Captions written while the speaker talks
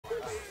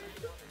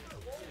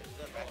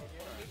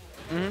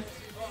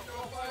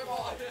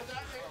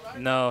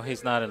No,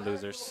 he's not in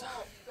losers.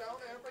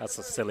 That's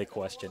a silly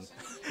question.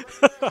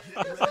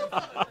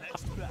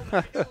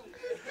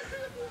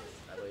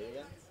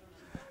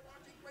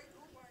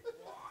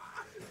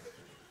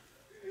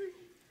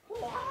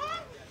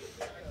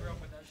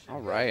 All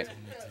right.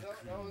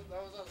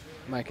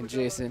 Mike and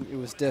Jason, it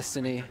was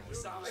destiny.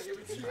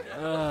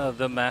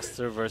 The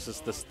master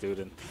versus the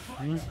student.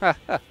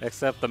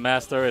 Except the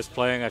master is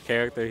playing a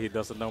character he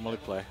doesn't normally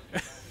play.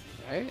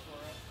 Right?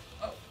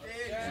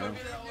 Yeah.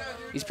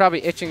 He's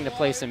probably itching to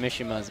play some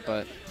Mishimas,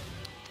 but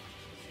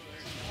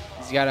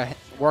he's got to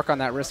work on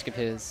that risk of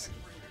his.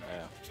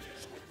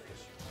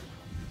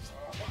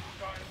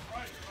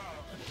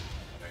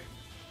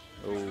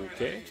 Yeah.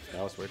 Okay,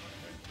 that was weird.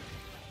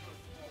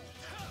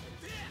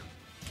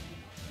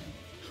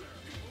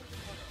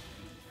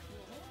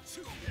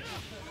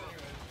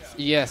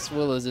 Yes,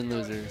 Will is in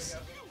losers.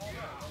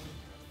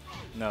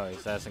 No,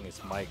 he's asking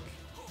his mic.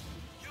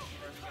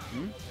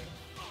 Hmm?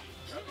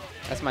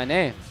 That's my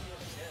name.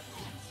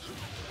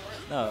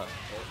 No,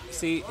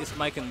 see, it's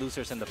Mike and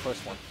losers in the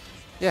first one.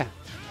 Yeah.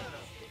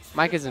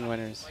 Mike is in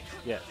winners.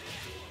 Yeah.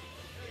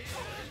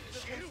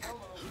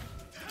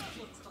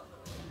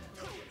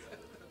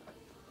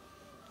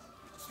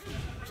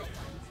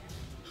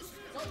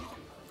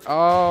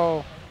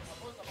 Oh.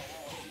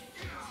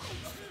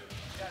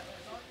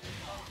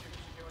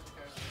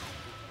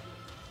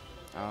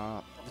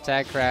 The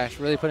tag crash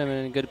really put him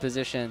in a good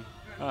position.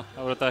 I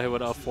would have thought he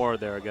would up 4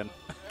 there again.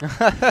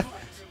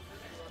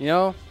 You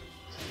know,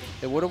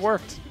 it would have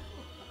worked.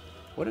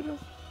 Would it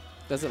have?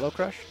 Does it low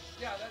crush?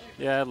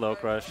 Yeah, low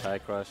crush, high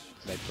crush,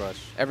 mid crush,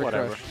 Every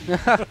whatever.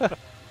 crush.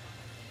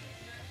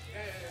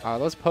 Oh,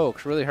 those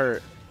pokes really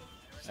hurt.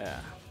 Yeah.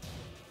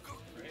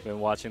 Been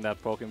watching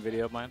that poking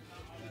video of mine?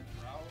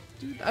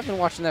 Dude, I've been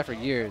watching that for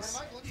years.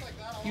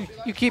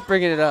 You keep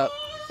bringing it up.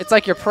 It's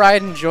like your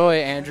pride and joy,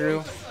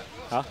 Andrew.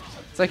 Huh?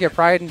 It's like your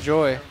pride and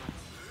joy.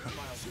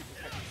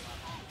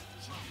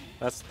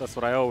 That's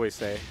what I always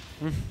say.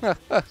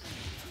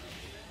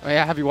 Oh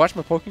yeah, have you watched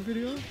my poking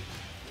video?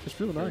 It's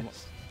real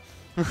nice.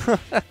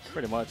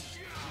 Pretty much.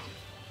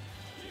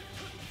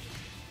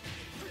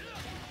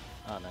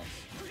 Oh, nice.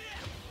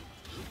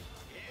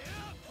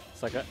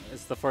 It's like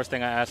it's the first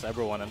thing I ask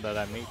everyone that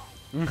I meet.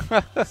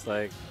 It's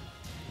like,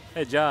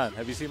 hey John,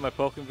 have you seen my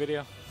poking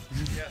video?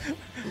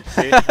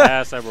 See, I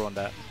ask everyone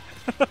that.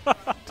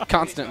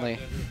 Constantly.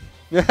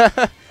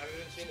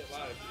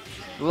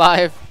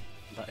 Live.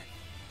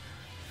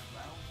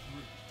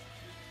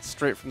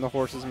 Straight from the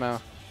horse's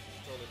mouth.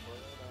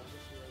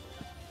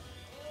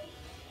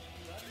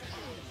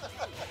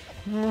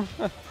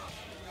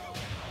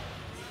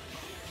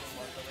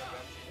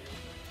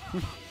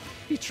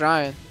 He's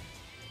trying.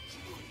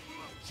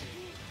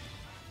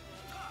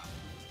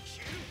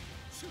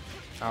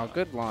 Oh,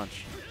 good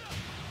launch.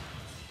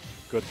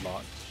 Good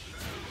launch.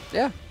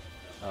 Yeah,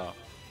 Oh.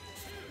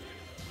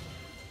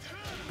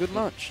 good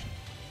launch.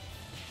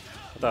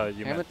 I thought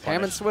you meant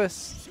Ham and punish.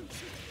 Swiss.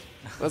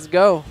 Let's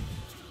go.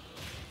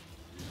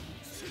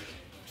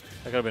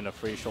 That could have been a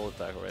free shoulder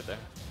tackle right there.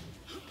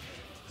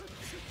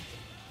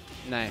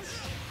 Nice.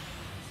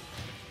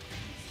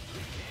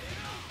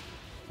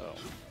 Oh.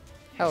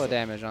 Hella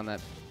damage on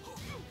that.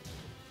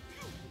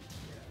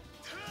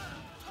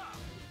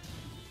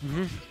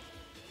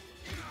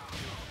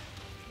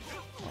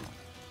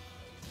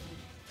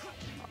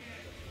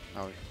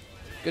 Oh,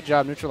 good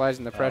job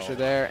neutralizing the pressure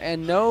there.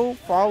 And no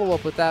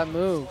follow-up with that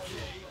move.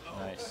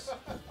 Nice.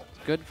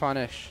 Good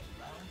punish.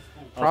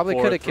 Probably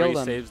Up could have 4-3 killed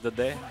him. saves the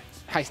day.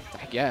 I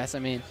guess. I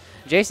mean,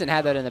 Jason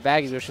had that in the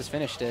bag. He just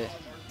finished it.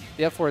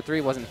 The up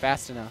 4-3 wasn't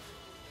fast enough.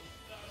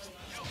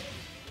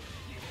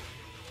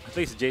 At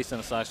least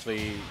Jason's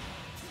actually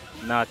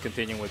not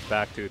continuing with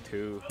back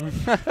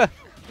 2-2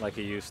 like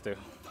he used to.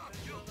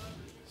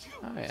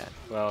 Oh yeah.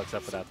 Well,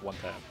 except for that one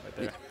time right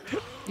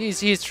there.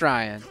 He's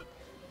trying.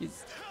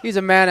 He's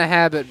a man of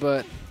habit,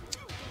 but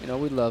you know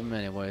we love him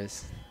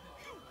anyways.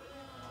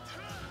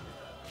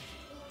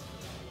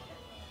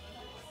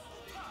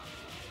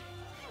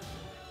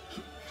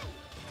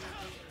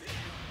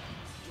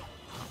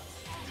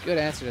 Good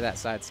answer to that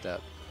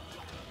sidestep.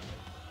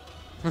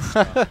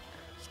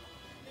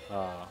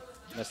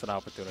 Missed an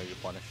opportunity to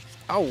punish.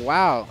 Oh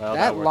wow, Well, that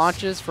that works.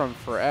 launches from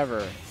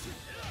forever.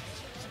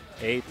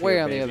 8 Way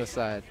here, on the baby. other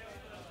side.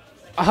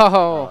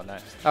 Oh,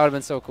 Nice. that would have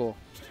been so cool.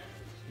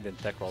 Didn't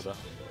tech roll though.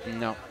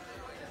 No.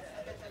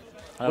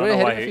 I Would don't it know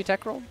hit why him if he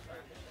tech rolled?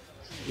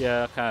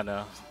 Yeah,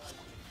 kinda.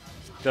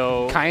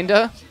 Though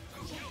Kinda.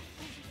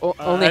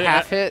 Only I-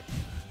 half hit.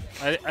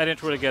 I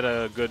didn't really get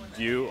a good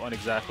view on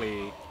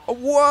exactly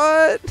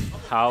What?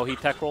 how he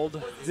tech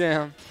rolled.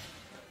 Damn.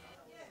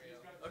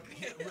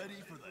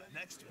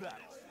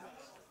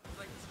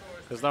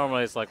 Because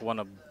normally it's like one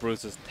of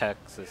Bruce's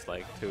techs is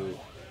like to,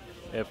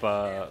 if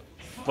but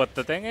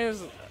the thing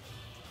is,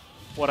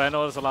 what I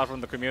notice a lot from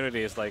the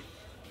community is like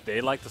they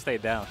like to stay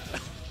down.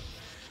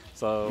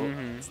 So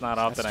it's not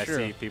often That's I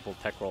true. see people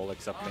tech roll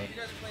except me.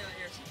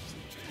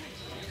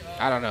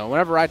 I don't know.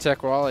 Whenever I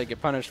tech wall, I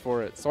get punished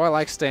for it. So I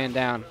like staying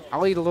down.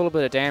 I'll eat a little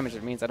bit of damage.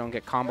 It means I don't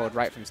get comboed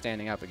right from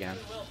standing up again.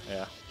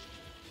 Yeah.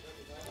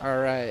 All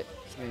right.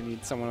 So I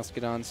need someone else to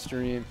get on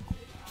stream.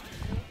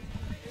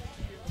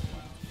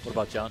 What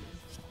about John?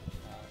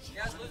 You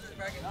guys lose this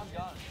bracket. I'm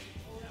John.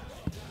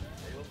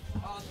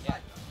 Oh, Yeah.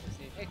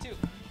 Hey, two.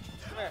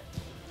 Come here.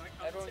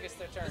 Everyone gets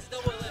their turn.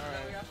 Still will live.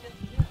 All right.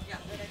 Yeah.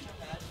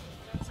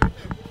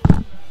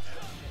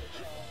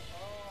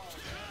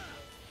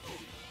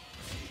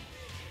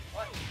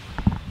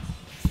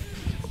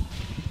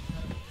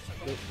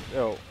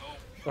 Yo.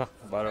 Oh,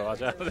 better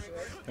watch out. You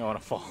don't want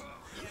to fall.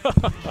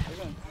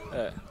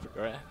 Yeah,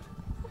 right.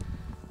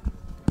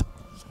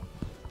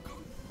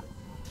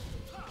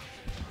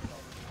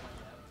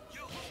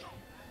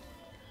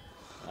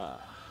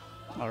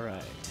 All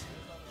right.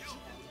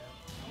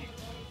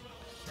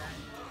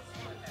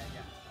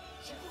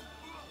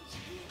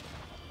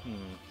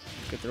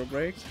 Good throw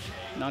break?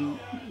 No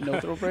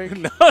throw break?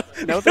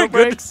 No throw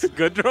breaks?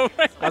 Good throw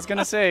break. I was going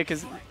to say,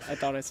 because I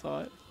thought I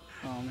saw it.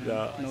 Oh, man.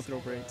 No. No throw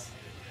breaks.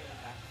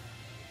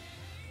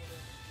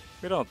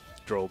 We don't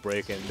throw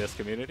break in this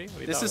community. What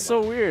are you This talking is so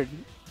about? weird.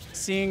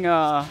 Seeing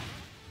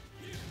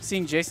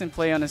Jason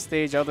play on a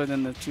stage other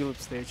than the Tulip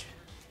stage.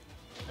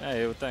 Yeah,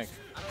 you would think.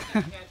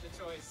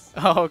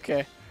 Oh,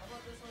 okay.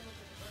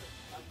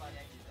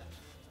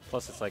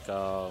 Plus, it's like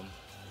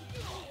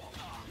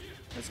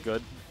it's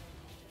good.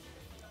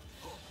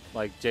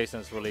 Like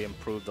Jason's really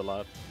improved a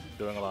lot,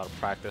 doing a lot of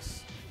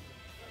practice.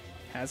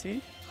 Has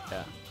he?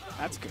 Yeah.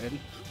 That's good.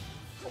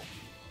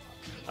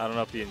 I don't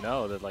know if you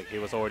know that like he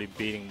was already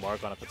beating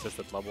Mark on a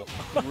consistent level.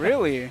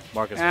 Really?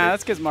 Mark is Yeah, free.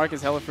 that's because Mark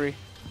is hella free.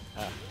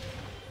 Yeah.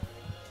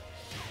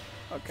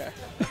 Okay.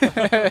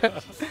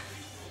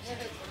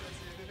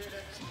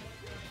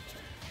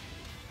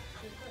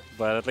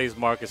 But at least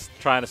Mark is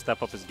trying to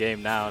step up his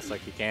game now. It's like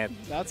he can't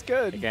That's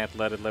good.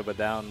 let it live it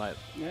down. Like,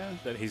 Yeah.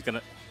 that he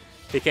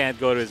can't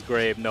go to his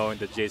grave knowing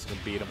that Jason can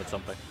beat him at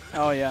something.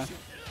 Oh, yeah.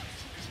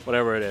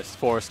 Whatever it is,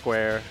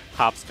 Foursquare,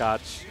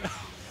 hopscotch.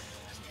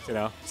 You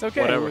know, It's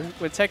okay. whatever.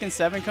 With Tekken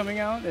 7 coming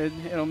out,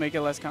 it'll make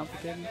it less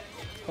complicated.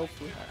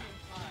 Hopefully.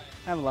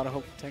 I have a lot of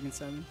hope for Tekken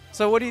 7.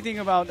 So what do you think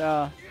about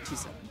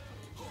T7?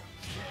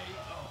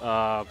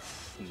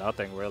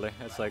 Nothing really.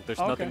 It's like there's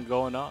Okay. nothing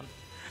going on.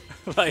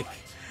 like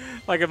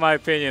in my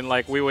opinion,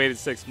 like we waited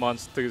 6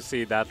 months to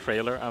see that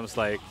trailer. I was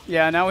like,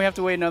 Yeah, now we have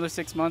to wait another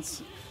 6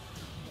 months.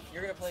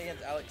 You're gonna play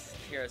against Alex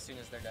here as soon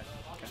as they're done.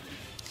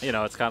 you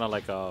know, it's kind of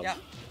like Yeah.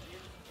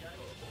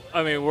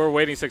 I mean, we're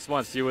waiting 6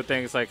 months. You would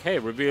think it's like, hey,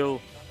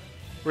 reveal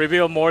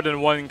more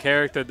than one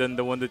character than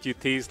the one that you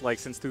teased like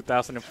since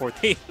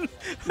 2014.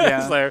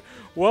 Yeah. It's like,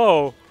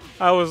 whoa.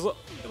 I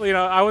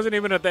wasn't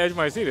even at the edge of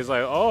my seat. It's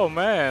like, oh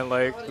man,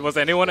 like, was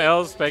anyone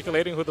else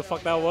speculating who the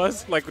fuck that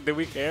was? Like, did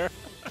we care?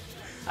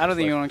 I don't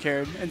think like- anyone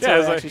cared until Yeah, it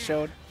it's like- actually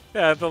showed.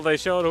 Yeah, until they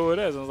showed who it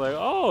is. I was like,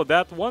 oh,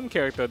 that one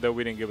character that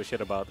we didn't give a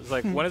shit about. It's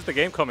like, when is the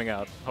game coming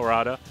out,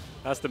 Harada?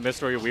 That's the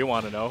mystery we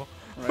want to know.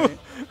 Right.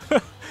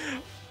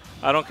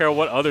 I don't care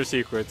what other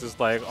secrets. It's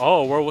like,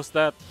 oh, where was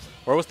that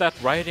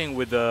writing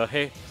with the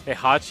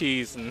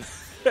Heihachi's and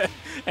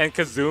and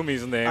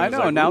Kazumi's name? I It's know.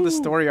 like, Now the ooh.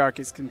 story arc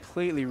is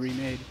completely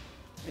remade.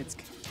 It's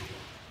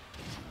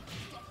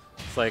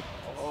like,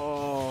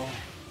 oh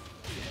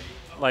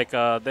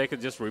they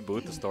could just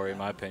reboot the story, in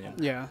my opinion.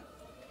 yeah.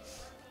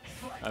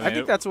 I I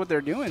think that's what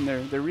they're doing.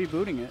 They're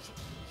rebooting it.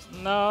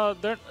 No,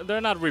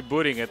 they're not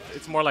rebooting it.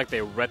 It's more like they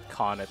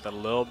retcon it a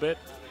little bit,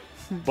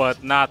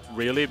 but not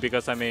really,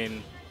 because I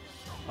mean,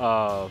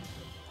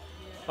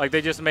 like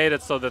they just made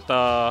it so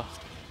that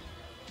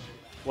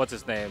what's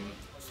his name,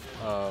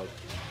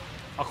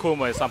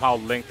 Akuma is somehow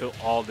linked to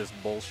all this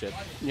bullshit.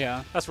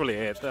 Yeah. That's really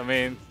it. I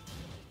mean,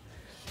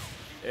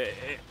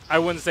 I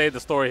wouldn't say the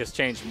story has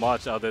changed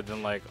much other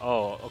than like,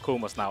 oh,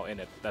 Akuma's now in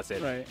it. That's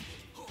it. Right.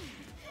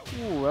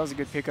 Ooh, that was a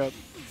good pickup.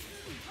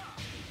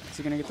 Is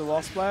he gonna get the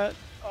wall splat?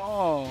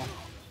 Oh,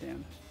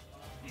 damn.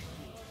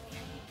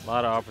 A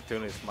lot of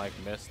opportunities Mike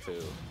missed to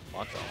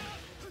launch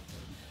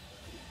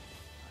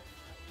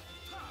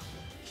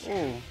on.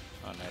 Ooh.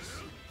 Oh,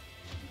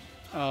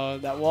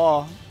 nice. That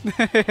wall.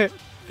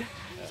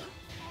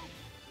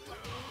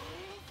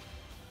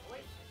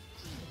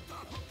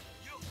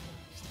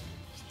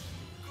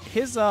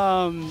 His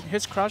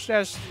crouch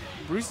dash,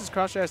 Bruce's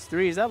crouch dash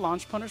 3, is that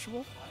launch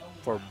punishable?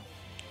 For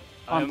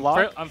On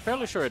block? I'm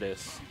fairly sure it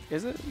is.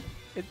 Is it?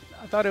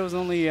 I thought it was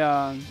only.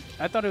 I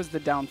thought it was the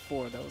down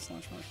 4 that was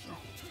launch punishable.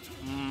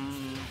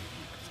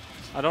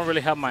 I don't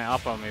really have my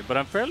up on me, but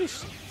I'm fairly.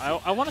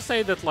 I want to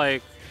say that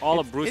like all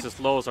of Bruce's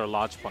lows are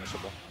launch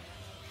punishable.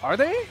 Are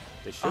they?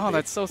 They should. Oh, be.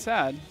 that's so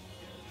sad.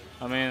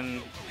 I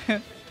mean,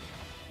 the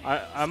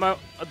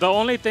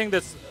only thing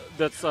that's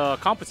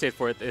compensate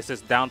for it is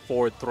his down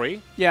forward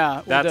 3.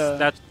 Yeah.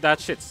 That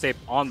shit's safe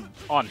on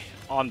block.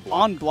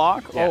 On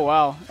block? Yeah. Oh,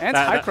 wow. And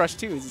That- high that- crush,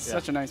 too. It's yeah.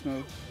 such a nice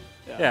move.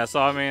 Yeah,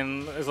 so I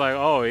mean, it's like,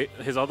 oh,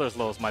 his other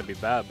lows might be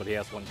bad, but he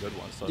has one good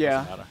one, so it Yeah.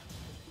 doesn't matter.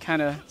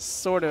 Kind of,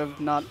 sort of,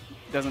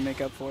 doesn't make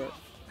up for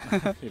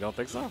it. You don't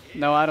think so?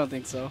 No, I don't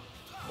think so.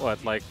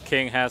 What, like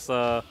King has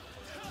a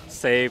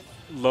safe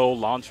low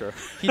launcher.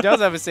 He does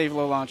have a safe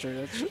low launcher.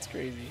 That shit's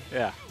crazy.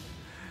 Yeah.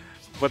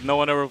 But no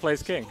one ever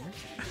plays King.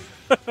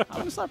 I'm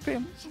gonna start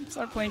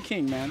playing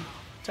King, man.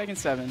 Tekken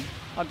 7.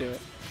 I'll do it.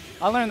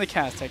 I'll learn the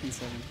cast Tekken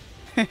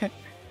 7.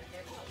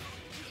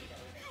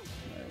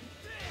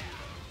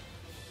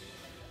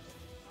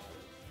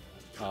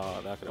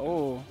 Oh, that could have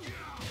Oh,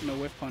 no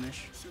whiff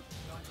punish.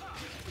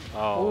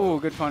 Oh, Oh,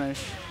 good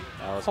punish.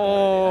 that was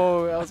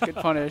Oh, that was good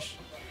punish.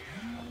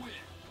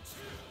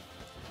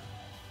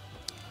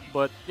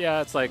 But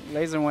yeah, it's like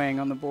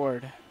Laserwang on the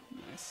board.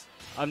 Nice.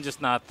 I'm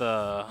just not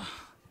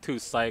too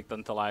psyched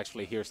until I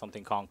actually hear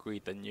something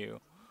concrete than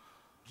you.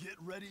 Get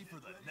ready for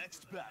the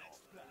next battle.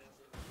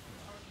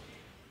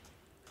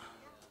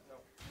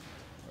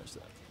 Where's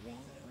that?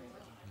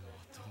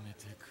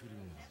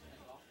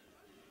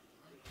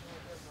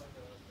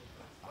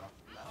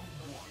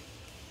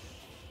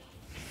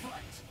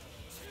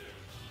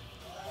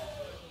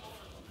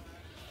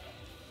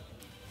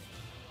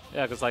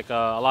 Yeah, because like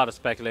a lot of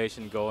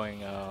speculation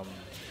going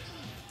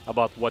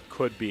about what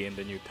could be in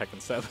the new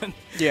Tekken 7.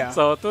 Yeah.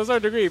 So to a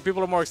certain degree,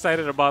 people are more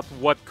excited about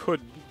what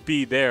could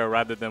be there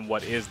rather than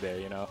what is there.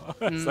 You know,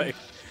 it's like.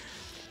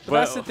 But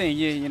that's the thing.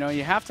 You know,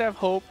 you have to have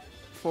hope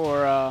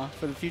for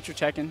the future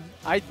Tekken.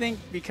 I think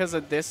because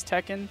of this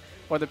Tekken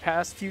or the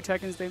past few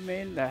Tekkens they've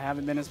made that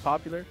haven't been as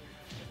popular,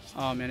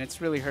 and it's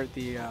really hurt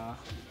the. I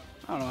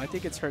don't know. I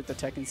think it's hurt the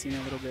Tekken scene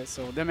a little bit.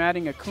 So them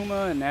adding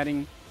Akuma and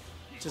adding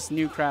just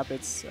new crap,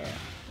 it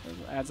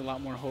adds a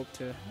lot more hope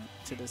to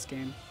this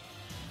game.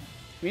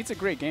 I mean, it's a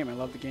great game. I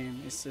love the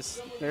game. It's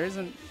just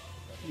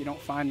you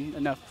don't find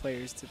enough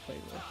players to play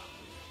with.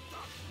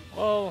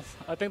 Well,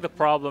 I think the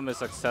problem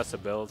is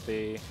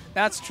accessibility.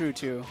 That's true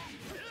too.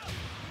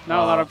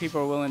 Not a lot of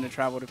people are willing to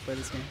travel to play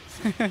this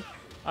game.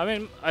 I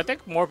mean, I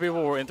think more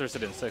people were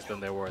interested in 6 than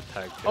they were at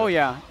Tag 2. Oh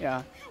yeah,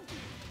 yeah.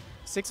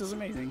 6 was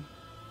amazing.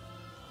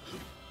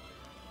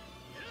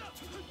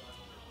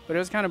 But it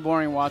was kind of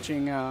boring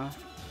watching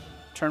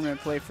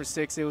tournament play for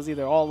 6. It was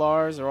either all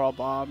Lars or all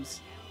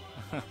Bobs.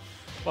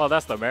 Well,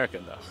 that's the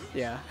American, though.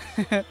 Yeah.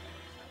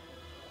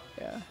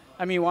 Yeah.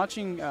 I mean,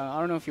 watching, I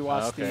don't know if you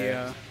watched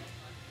the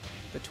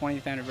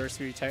 20th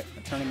anniversary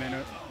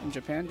tournament in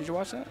Japan. Did you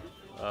watch that?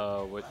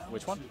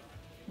 Which one?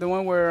 The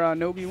one where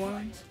Nobi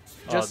won?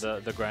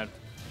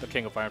 The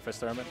King of Iron Fist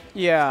tournament?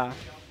 Yeah.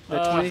 The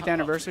 20th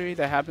anniversary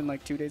that happened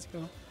like 2 days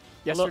ago.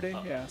 Yesterday?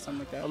 Yeah, something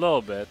like that. A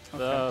little bit.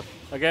 Okay.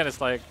 Again,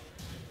 it's like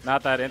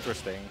not that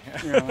interesting.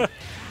 Yeah.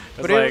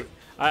 It's like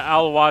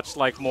I'll watch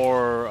like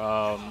more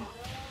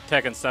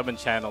Tekken 7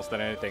 channels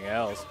than anything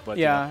else. But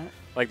yeah. you know,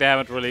 like they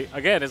haven't really.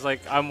 Again, it's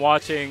like I'm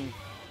watching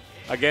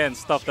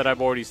stuff that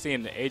I've already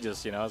seen in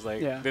ages. You know, it's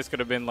like this could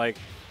have been like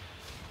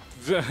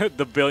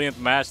the billionth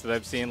match that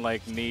I've seen.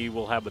 Like Knee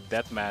will have a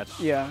death match.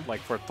 Yeah.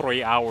 Like for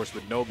 3 hours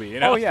with Nobi. You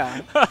know? Oh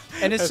yeah.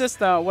 And it's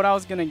just what I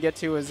was gonna get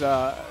to is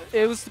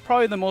it was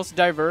probably the most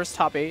diverse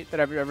top 8 that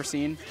I've ever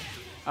seen.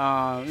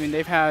 I mean,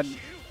 they've had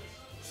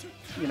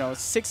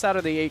 6 out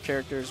of the 8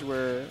 characters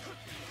were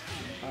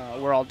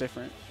all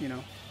different. You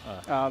know,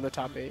 the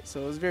top 8.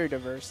 So it was very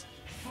diverse.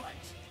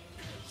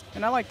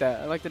 And I like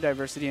that. I like the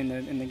diversity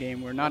in the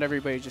game where not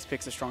everybody just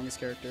picks the strongest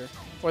character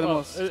or the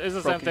most. It's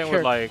the same thing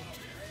with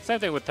same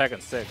thing with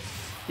Tekken 6.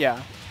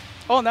 Yeah.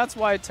 Oh, and that's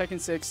why Tekken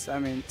 6. I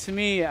mean, to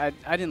me, I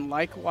didn't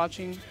like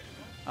watching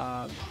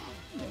the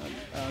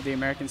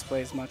Americans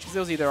play as much because it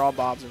was either all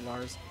Bobs or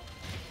Lars.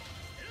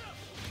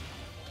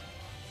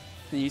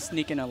 And you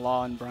sneak in a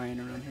Law and Brian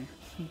around here.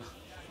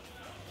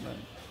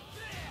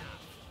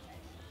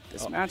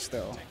 This match,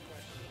 though.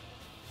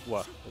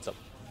 What? What's up?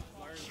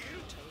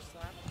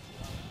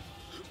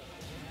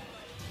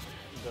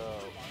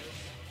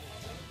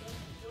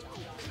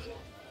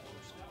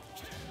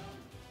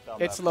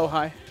 It's low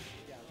high.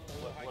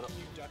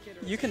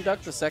 You can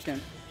duck the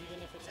second.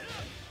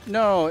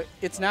 No,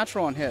 it's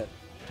natural on hit.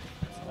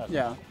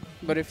 Yeah,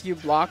 but if you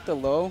block the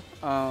low,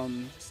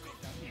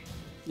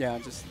 yeah,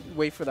 just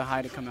wait for the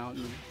high to come out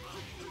and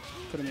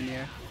put him in the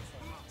air.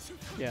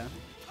 Yeah,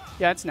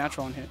 yeah, it's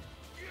natural on hit.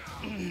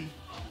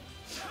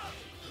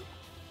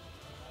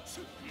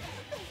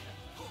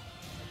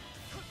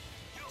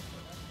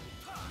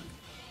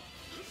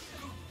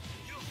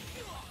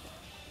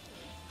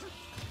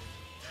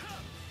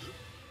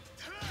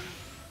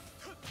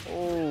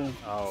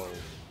 Oh.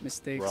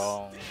 Mistakes.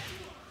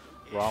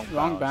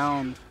 Wrong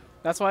bound.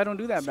 That's why I don't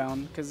do that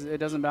bound, because it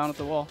doesn't bound at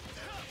the wall.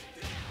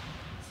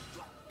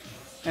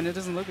 And it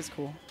doesn't look as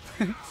cool.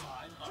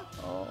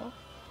 Oh.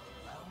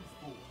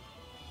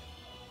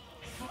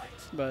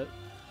 But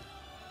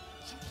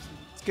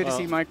it's good to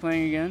see Mike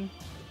playing again.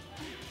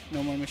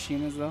 No more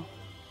Mashimas, though.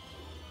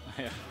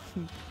 Yeah.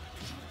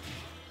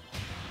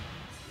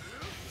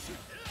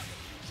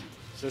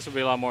 This would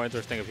be a lot more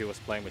interesting if he was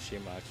playing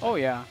Mishima, actually. Oh,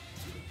 yeah.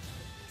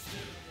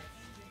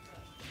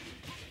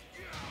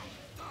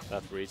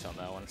 That reach on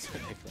that one is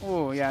ridiculous.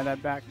 Oh, yeah,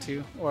 that back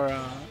two. Or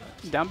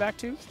down back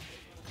two?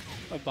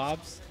 Of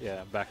Bob's?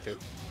 Yeah, back two.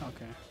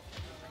 Okay.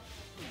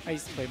 I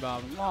used to play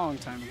Bob a long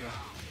time ago.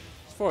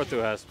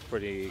 4-2 has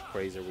pretty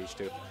crazy reach,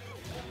 too.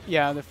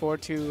 Yeah, the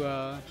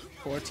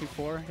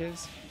 4-2-4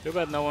 his. Too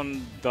bad no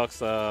one ducks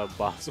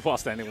boss while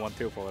standing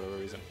 1-2 for whatever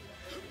reason.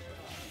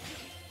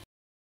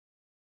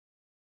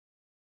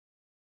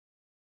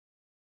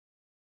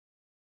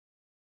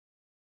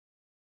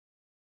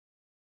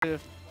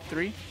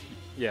 Three?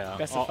 Yeah,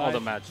 Best of all five? the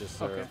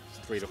matches are Okay.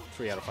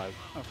 3 out of 5.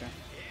 Okay.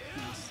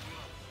 Nice.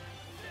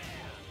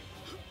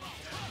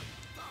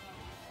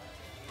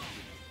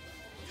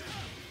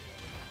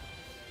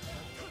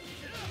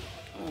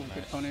 Oh,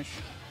 good punish.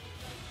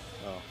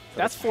 Oh,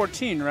 That's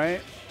 14,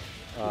 right?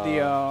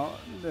 The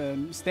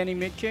standing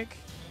mid kick.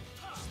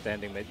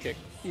 standing mid kick.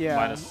 Yeah.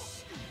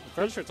 Minus. I'm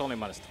pretty sure it's only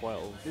minus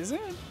 12. Is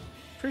it?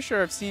 Pretty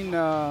sure I've seen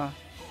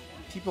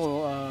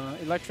people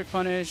electric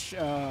punish,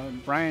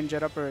 Brian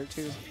jet upper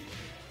too.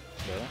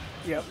 Really?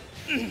 Yep.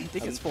 I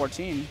think it's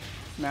 14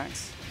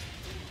 max.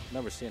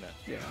 Never seen it.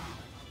 Yeah.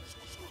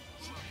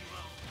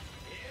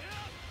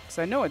 Because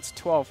I know it's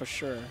 12 for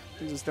sure.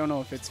 I just don't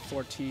know if it's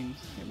 14.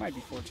 It might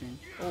be 14.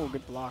 Oh,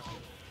 good block.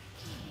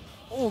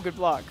 Oh, good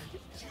block.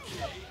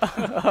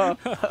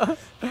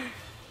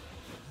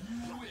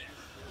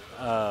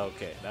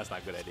 Okay, that's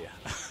not a good idea.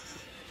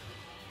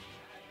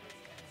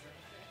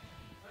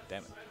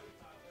 Damn it.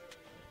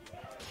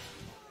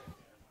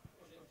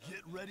 Get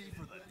ready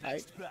for the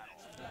next battle.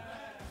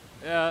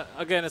 Yeah,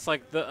 again, it's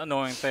like the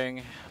annoying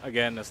thing.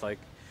 Again, it's like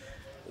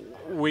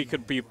we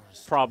could be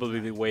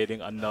probably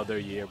waiting another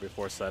year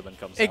before 7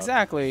 comes out.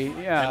 Exactly.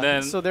 Yeah. And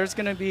then- so there's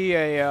gonna be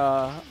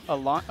a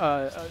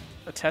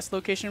test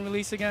location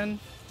release again,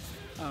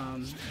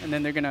 and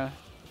then they're gonna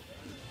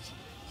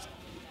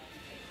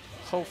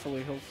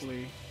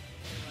hopefully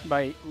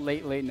by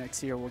late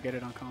next year we'll get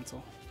it on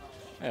console.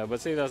 Yeah, but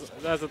see, that's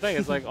the thing.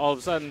 It's like all of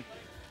a sudden,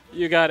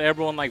 you got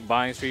everyone like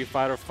buying Street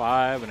Fighter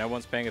 5, and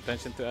everyone's paying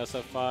attention to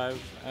SF5,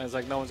 and it's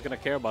like no one's gonna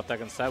care about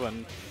Tekken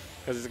 7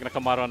 because it's gonna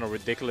come out on a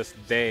ridiculous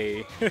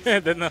day.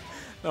 Then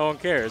no one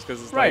cares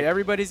because it's Right. like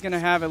Everybody's gonna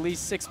have at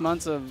least 6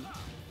 months of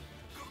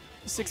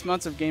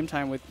game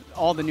time with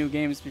all the new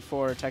games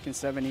before Tekken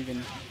 7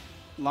 even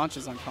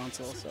launches on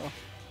console. So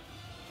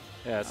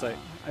yeah, it's like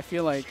I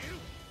feel like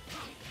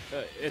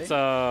it's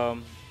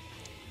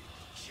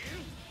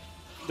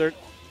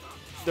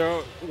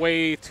they're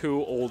way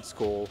too old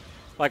school.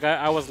 Like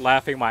I was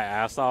laughing my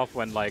ass off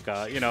when like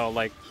you know,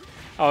 like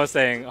I was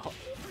saying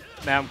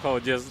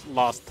Namco just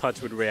lost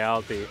touch with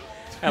reality,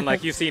 and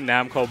like you see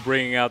Namco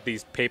bringing out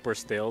these paper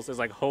stills. It's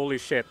like holy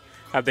shit,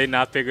 have they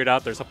not figured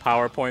out there's a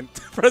PowerPoint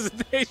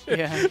presentation?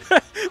 Yeah.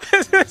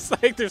 It's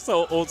like they're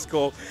so old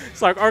school.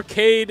 It's like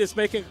arcade is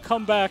making a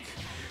comeback,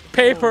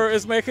 paper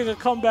is making a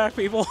comeback,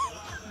 people.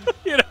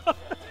 You know,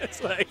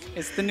 it's like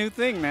it's the new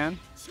thing, man.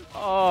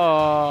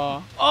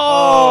 Oh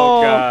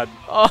God.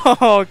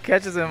 Oh,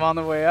 catches him on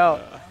the way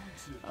out.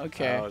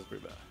 Okay. That was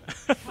pretty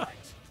bad.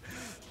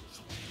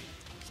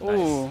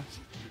 Ooh.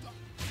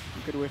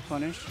 Good whiff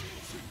punish.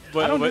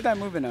 But, I don't do that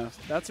move enough.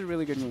 That's a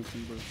really good move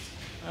from Bruce.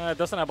 It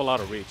doesn't have a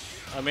lot of reach.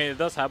 I mean, it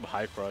does have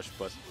high crush,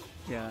 but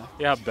Yeah.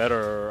 you have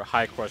better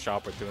high crush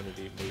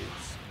opportunity moves,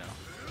 you know,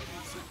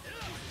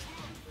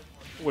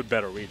 with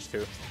better reach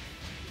too.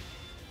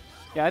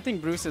 Yeah, I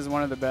think Bruce is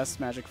one of the best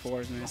Magic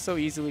 4s, man. It's so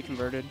easily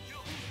converted.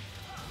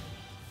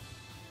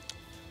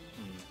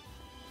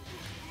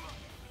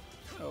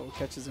 Oh,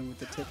 catches him with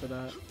the tip of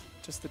that.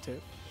 Just the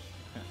tip.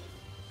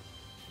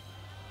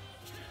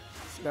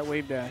 That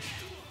wave dash.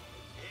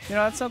 You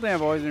know, that's something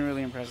I've always been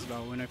really impressed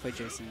about when I play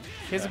Jason.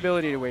 His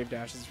ability to wave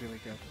dash is really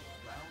good.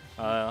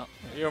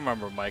 You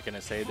remember Mike in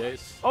his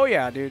heydays? Oh,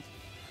 yeah, dude.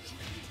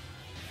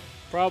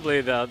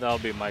 Probably that'll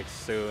be Mike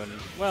soon.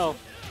 Well,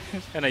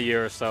 in a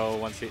year or so,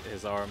 once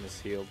his arm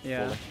is healed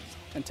Yeah. fully.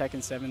 And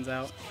Tekken 7's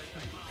out.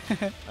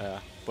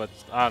 But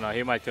I don't know.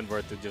 He might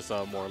convert to just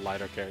a more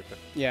lighter character.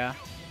 Yeah.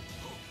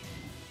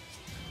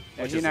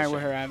 Which He is and a I were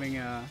shame. having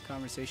a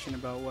conversation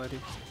about what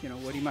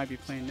he might be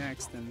playing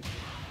next, and I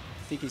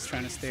think he's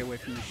trying to stay away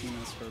from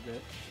Machinima for a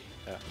bit.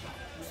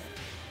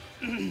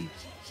 Yeah.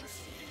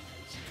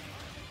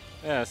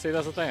 Yeah, see,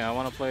 that's the thing. I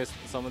want to play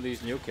some of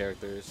these new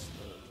characters,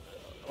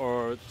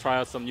 or try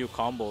out some new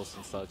combos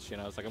and such. You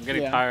know, it's like I'm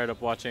getting tired of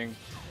watching.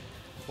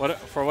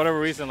 For whatever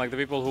reason, like the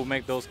people who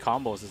make those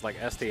combos, it's like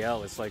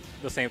STL. It's like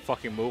the same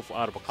fucking move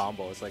out of a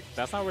combo. It's like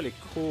that's not really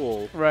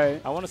cool.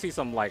 Right. I want to see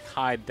some like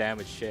high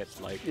damage shit.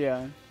 Like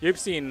Yeah. you've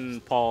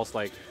seen Paul's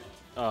like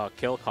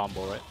kill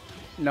combo, right?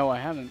 No, I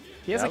haven't.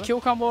 He has a Haven't?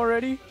 kill combo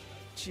already?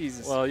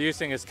 Jesus. Well,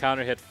 using his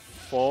counter hit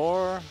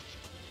 4.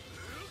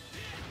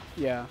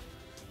 Yeah.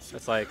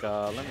 It's like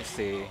let me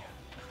see,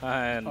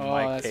 and Oh,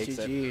 Mike that's takes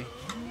it. GG.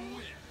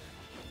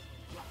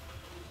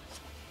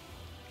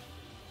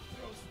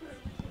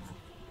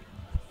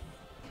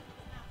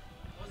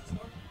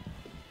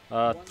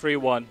 Uh,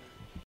 3-1.